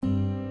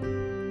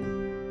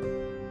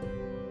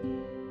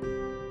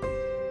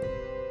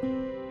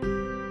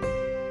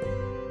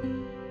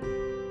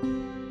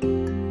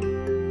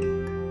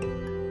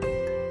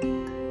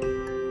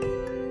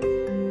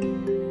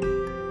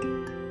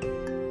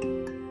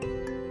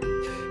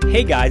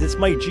Hey guys, it's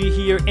Mike G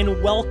here,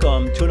 and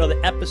welcome to another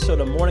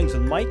episode of Mornings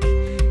with Mike,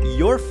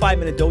 your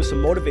 5-minute dose of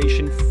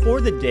motivation for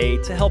the day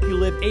to help you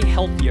live a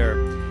healthier,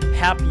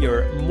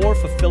 happier, more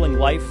fulfilling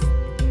life.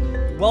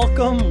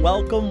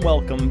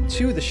 Welcome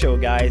to the show,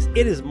 guys.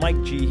 It is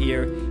Mike G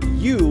here.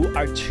 You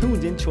are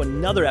tuned into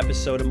another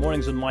episode of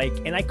Mornings with Mike,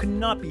 and I could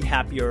not be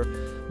happier,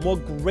 more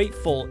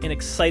grateful, and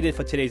excited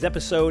for today's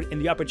episode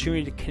and the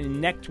opportunity to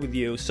connect with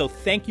you. So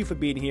thank you for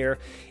being here.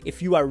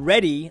 If you are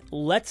ready,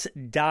 let's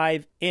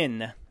dive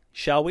in,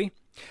 shall we?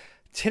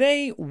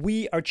 Today,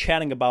 we are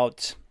chatting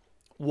about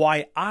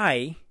why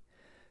I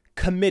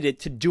committed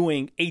to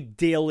doing a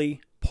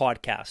daily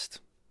podcast.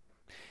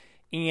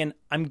 And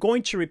I'm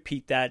going to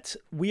repeat that.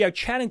 We are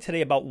chatting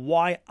today about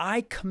why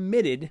I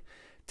committed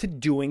to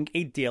doing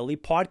a daily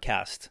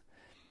podcast.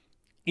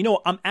 You know,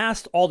 I'm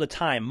asked all the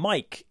time,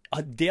 Mike,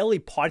 a daily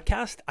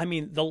podcast? I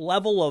mean, the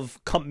level of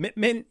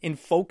commitment and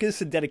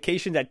focus and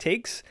dedication that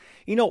takes,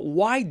 you know,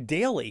 why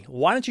daily?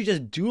 Why don't you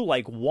just do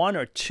like 1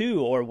 or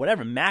 2 or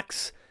whatever,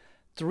 max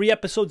 3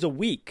 episodes a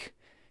week?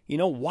 You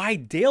know, why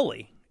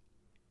daily?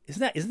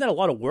 Isn't that a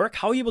lot of work?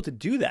 How are you able to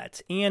do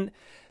that? And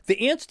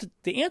the answer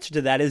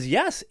to that is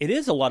yes, it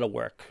is a lot of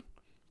work.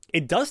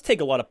 It does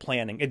take a lot of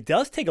planning. It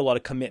does take a lot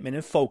of commitment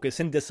and focus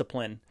and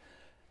discipline.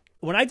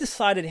 When I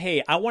decided,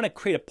 hey, I want to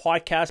create a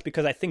podcast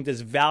because I think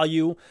there's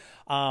value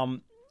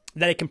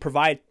that it can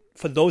provide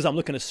for those I'm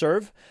looking to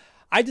serve,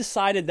 I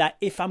decided that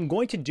if I'm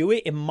going to do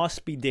it, it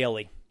must be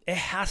daily. It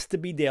has to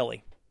be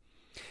daily.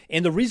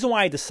 And the reason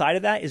why I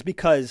decided that is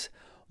because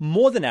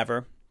more than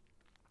ever,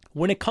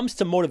 when it comes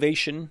to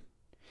motivation,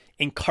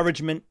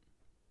 encouragement,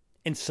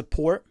 and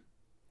support,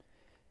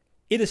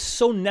 it is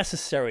so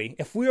necessary.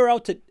 If we are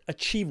out to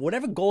achieve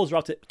whatever goals we're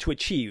out to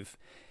achieve,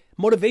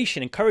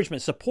 motivation,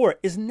 encouragement, support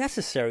is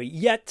necessary,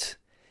 yet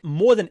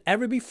more than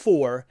ever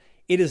before,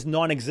 it is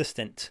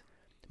non-existent.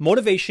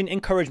 Motivation,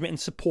 encouragement, and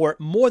support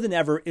more than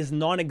ever is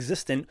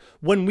non-existent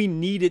when we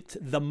need it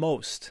the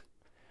most.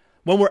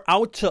 When we're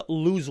out to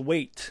lose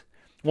weight,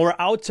 when we're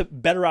out to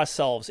better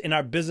ourselves in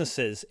our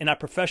businesses, in our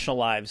professional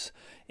lives,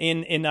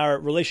 in our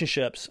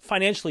relationships,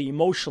 financially,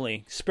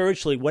 emotionally,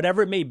 spiritually,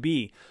 whatever it may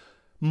be,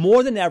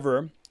 more than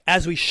ever,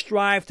 as we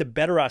strive to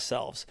better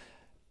ourselves,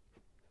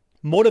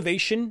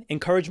 motivation,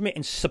 encouragement,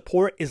 and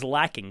support is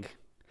lacking.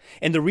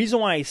 And the reason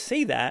why I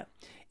say that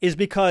is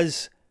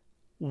because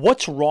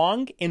what's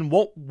wrong and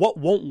what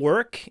won't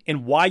work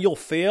and why you'll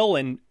fail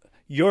and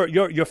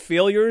your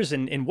failures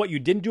and what you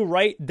didn't do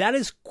right, that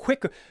is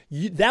quicker.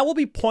 That will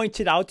be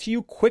pointed out to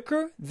you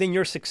quicker than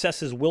your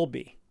successes will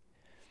be.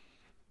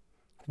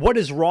 What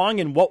is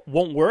wrong and what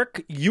won't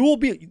work,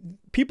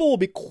 people will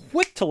be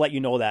quick to let you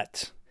know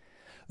that.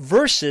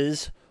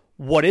 Versus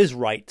what is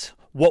right,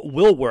 what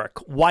will work,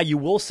 why you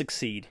will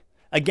succeed.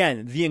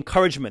 Again, the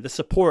encouragement, the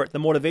support, the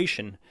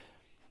motivation.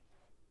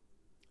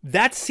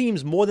 That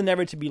seems more than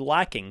ever to be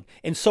lacking.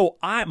 And so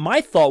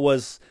my thought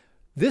was,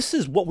 this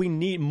is what we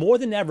need more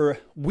than ever.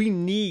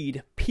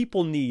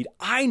 People need,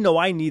 I know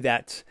I need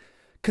that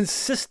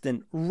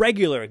consistent,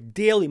 regular,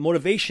 daily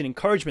motivation,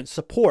 encouragement,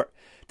 support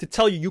to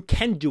tell you you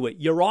can do it.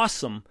 You're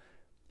awesome.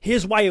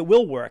 Here's why it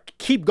will work.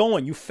 Keep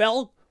going. You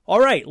fell? All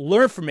right,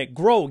 learn from it,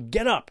 grow,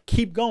 get up,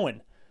 keep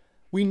going.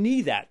 We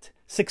need that.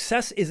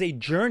 Success is a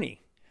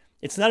journey.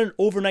 It's not an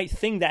overnight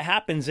thing that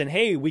happens and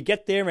hey, we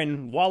get there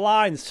and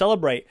voila and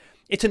celebrate.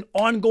 It's an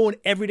ongoing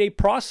everyday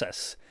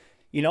process.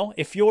 You know,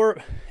 if you're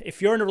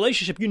in a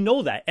relationship, you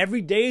know that.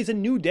 Every day is a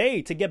new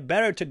day to get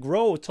better, to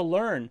grow, to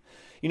learn.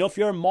 You know, if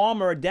you're a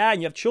mom or a dad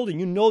and you have children,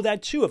 you know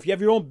that too. If you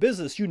have your own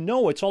business, you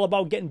know it's all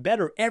about getting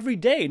better every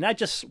day, not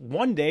just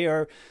one day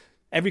or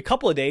every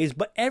couple of days,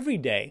 but every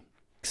day.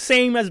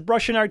 Same as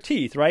brushing our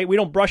teeth, right? We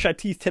don't brush our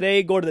teeth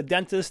today, go to the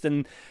dentist,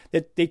 and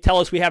they tell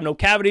us we have no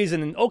cavities,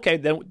 and okay,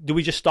 then do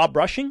we just stop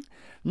brushing?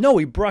 No,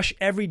 we brush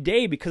every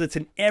day because it's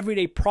an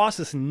everyday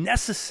process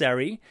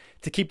necessary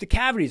to keep the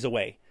cavities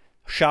away.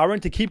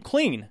 Showering to keep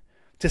clean.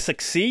 To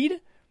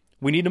succeed,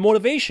 we need the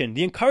motivation,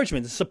 the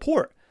encouragement, the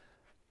support.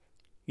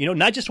 You know,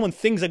 not just when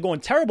things are going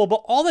terrible,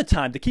 but all the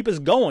time to keep us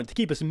going, to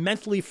keep us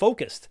mentally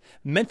focused,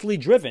 mentally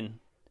driven.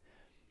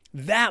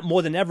 That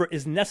more than ever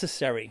is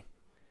necessary.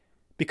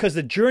 Because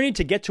the journey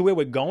to get to where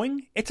we're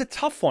going, it's a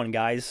tough one,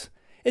 guys.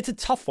 It's a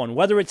tough one.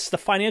 Whether it's the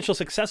financial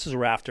successes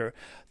we're after,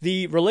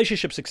 the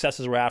relationship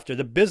successes we're after,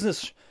 the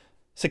business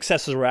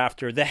successes we're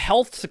after, the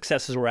health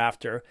successes we're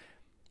after,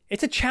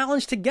 it's a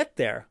challenge to get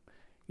there.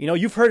 You know,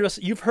 you've heard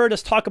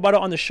us talk about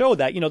it on the show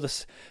that, you know,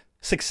 the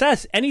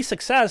success, any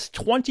success,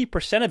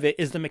 20% of it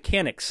is the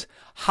mechanics,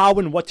 how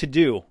and what to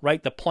do,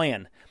 right? The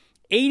plan.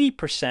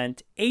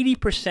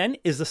 80%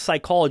 is the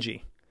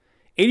psychology.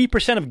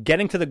 80% of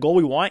getting to the goal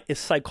we want is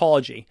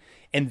psychology.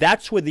 And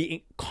that's where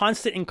the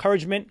constant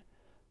encouragement,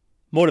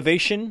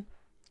 motivation,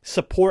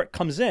 support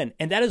comes in.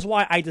 And that is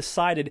why I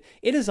decided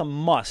it is a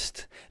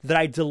must that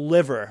I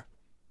deliver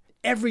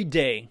every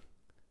day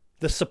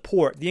the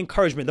support, the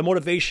encouragement, the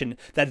motivation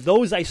that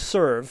those I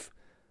serve,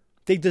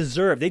 they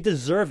deserve. They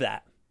deserve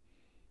that.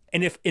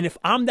 And if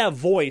I'm that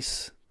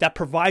voice that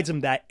provides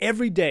them that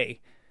every day,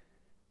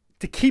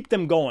 to keep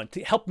them going,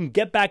 to help them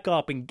get back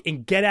up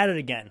and get at it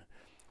again.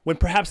 When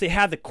perhaps they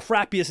have the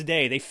crappiest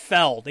day, they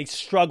fell, they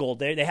struggled,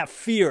 they have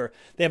fear,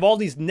 they have all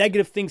these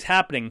negative things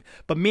happening.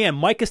 But man,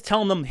 Mike is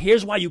telling them,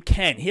 here's why you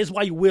can, here's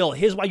why you will,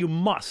 here's why you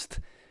must,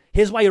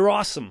 here's why you're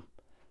awesome,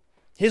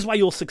 here's why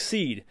you'll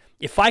succeed.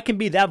 If I can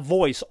be that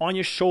voice on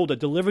your shoulder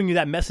delivering you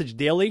that message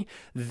daily,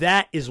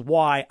 that is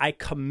why I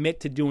commit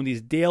to doing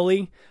these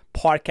daily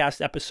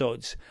podcast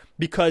episodes,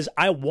 because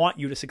I want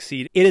you to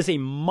succeed. It is a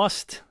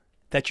must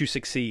that you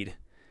succeed.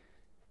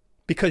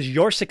 Because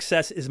your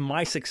success is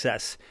my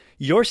success.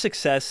 Your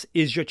success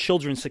is your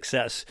children's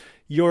success,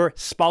 your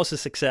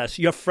spouse's success,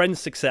 your friend's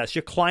success,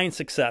 your client's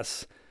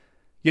success,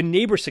 your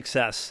neighbor's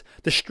success,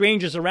 the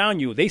strangers around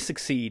you, they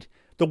succeed.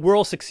 The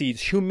world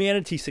succeeds.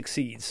 Humanity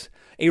succeeds.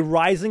 A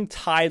rising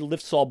tide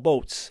lifts all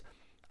boats.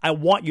 I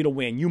want you to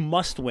win. You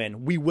must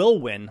win. We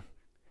will win.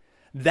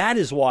 That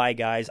is why,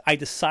 guys, I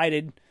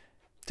decided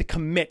to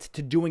commit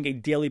to doing a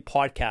daily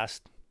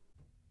podcast.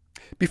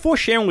 Before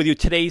sharing with you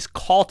today's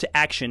call to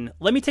action,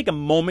 let me take a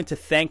moment to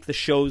thank the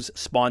show's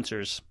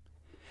sponsors.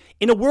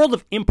 In a world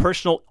of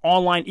impersonal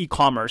online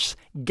e-commerce,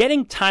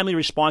 getting timely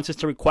responses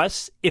to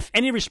requests, if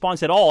any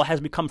response at all,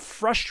 has become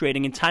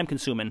frustrating and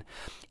time-consuming.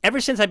 Ever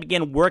since I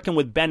began working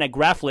with Ben at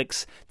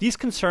Graflix, these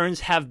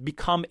concerns have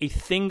become a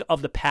thing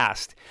of the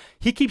past.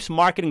 He keeps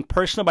marketing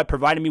personal by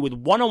providing me with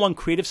one-on-one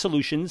creative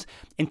solutions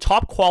and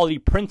top-quality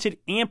printed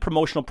and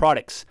promotional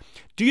products.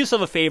 Do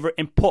yourself a favor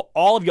and put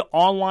all of your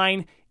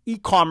online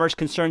e-commerce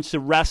concerns to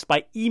rest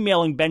by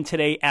emailing Ben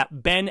today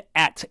at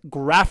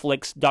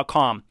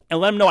ben@graflix.com and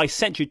let him know I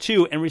sent you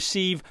too, and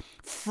receive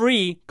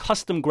free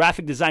custom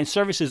graphic design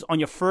services on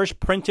your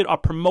first printed or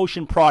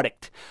promotion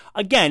product.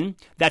 Again,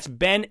 that's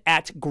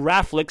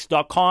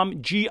ben@graflix.com,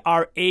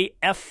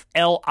 Graflix,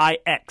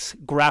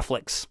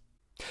 Graflix.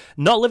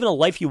 Not living a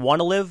life you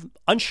want to live?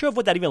 Unsure of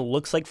what that even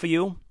looks like for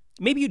you?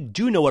 Maybe you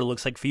do know what it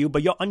looks like for you,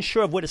 but you're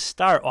unsure of where to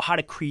start or how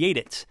to create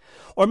it.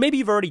 Or maybe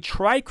you've already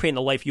tried creating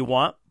the life you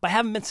want, but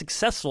haven't been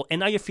successful,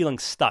 and now you're feeling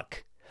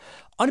stuck.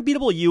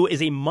 Unbeatable You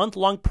is a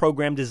month-long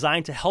program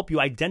designed to help you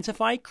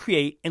identify,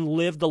 create, and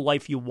live the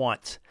life you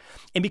want.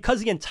 And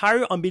because the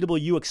entire Unbeatable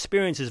You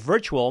experience is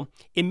virtual,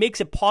 it makes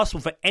it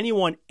possible for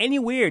anyone,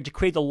 anywhere, to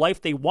create the life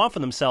they want for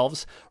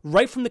themselves,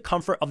 right from the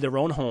comfort of their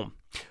own home.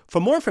 For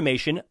more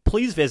information,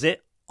 please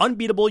visit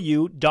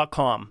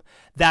unbeatableu.com.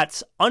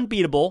 That's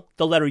unbeatable,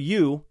 the letter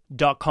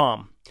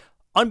U.com.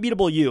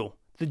 Unbeatable You,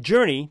 the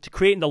journey to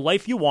creating the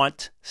life you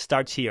want,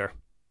 starts here.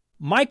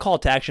 My call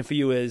to action for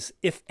you is,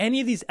 if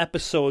any of these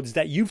episodes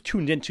that you've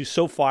tuned into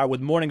so far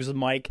with Mornings with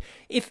Mike,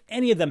 if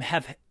any of them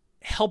have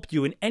helped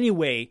you in any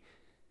way,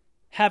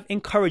 have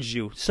encouraged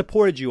you,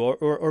 supported you,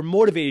 or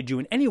motivated you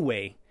in any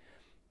way,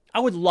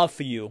 I would love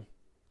for you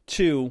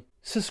to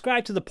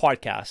subscribe to the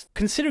podcast.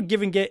 Consider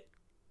giving it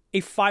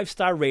a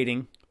 5-star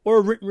rating or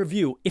a written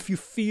review if you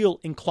feel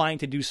inclined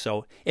to do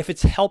so, if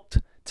it's helped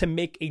to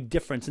make a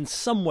difference in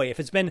some way, if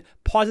it's been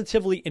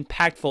positively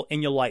impactful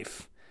in your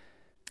life.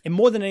 And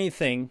more than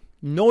anything,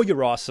 know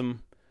you're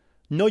awesome.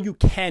 Know you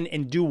can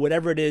and do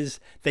whatever it is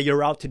that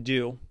you're out to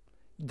do,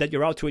 that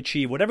you're out to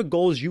achieve. Whatever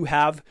goals you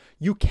have,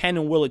 you can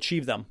and will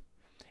achieve them.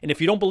 And if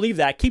you don't believe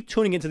that, keep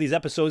tuning into these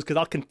episodes, because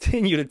I'll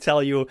continue to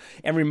tell you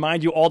and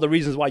remind you all the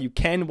reasons why you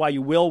can, why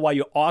you will, why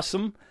you're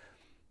awesome,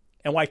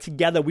 and why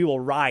together we will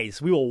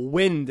rise. We will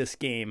win this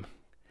game.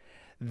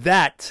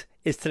 That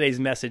is today's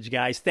message,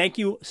 guys. Thank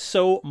you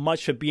so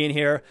much for being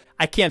here.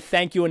 I can't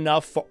thank you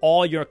enough for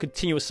all your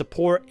continuous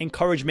support,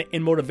 encouragement,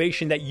 and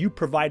motivation that you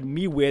provide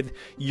me with.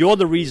 You're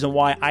the reason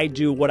why I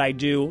do what I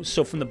do.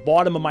 So from the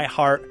bottom of my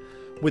heart,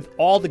 with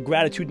all the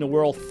gratitude in the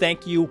world,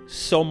 thank you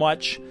so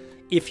much.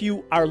 If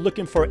you are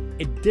looking for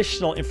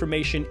additional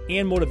information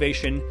and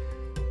motivation,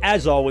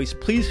 as always,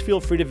 please feel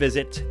free to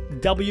visit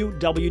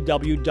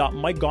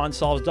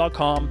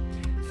www.mikegonsalves.com.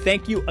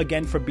 Thank you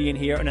again for being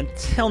here. And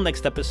until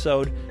next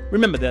episode,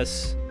 remember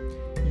this: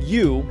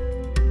 you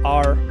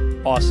are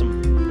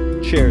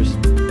awesome.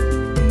 Cheers.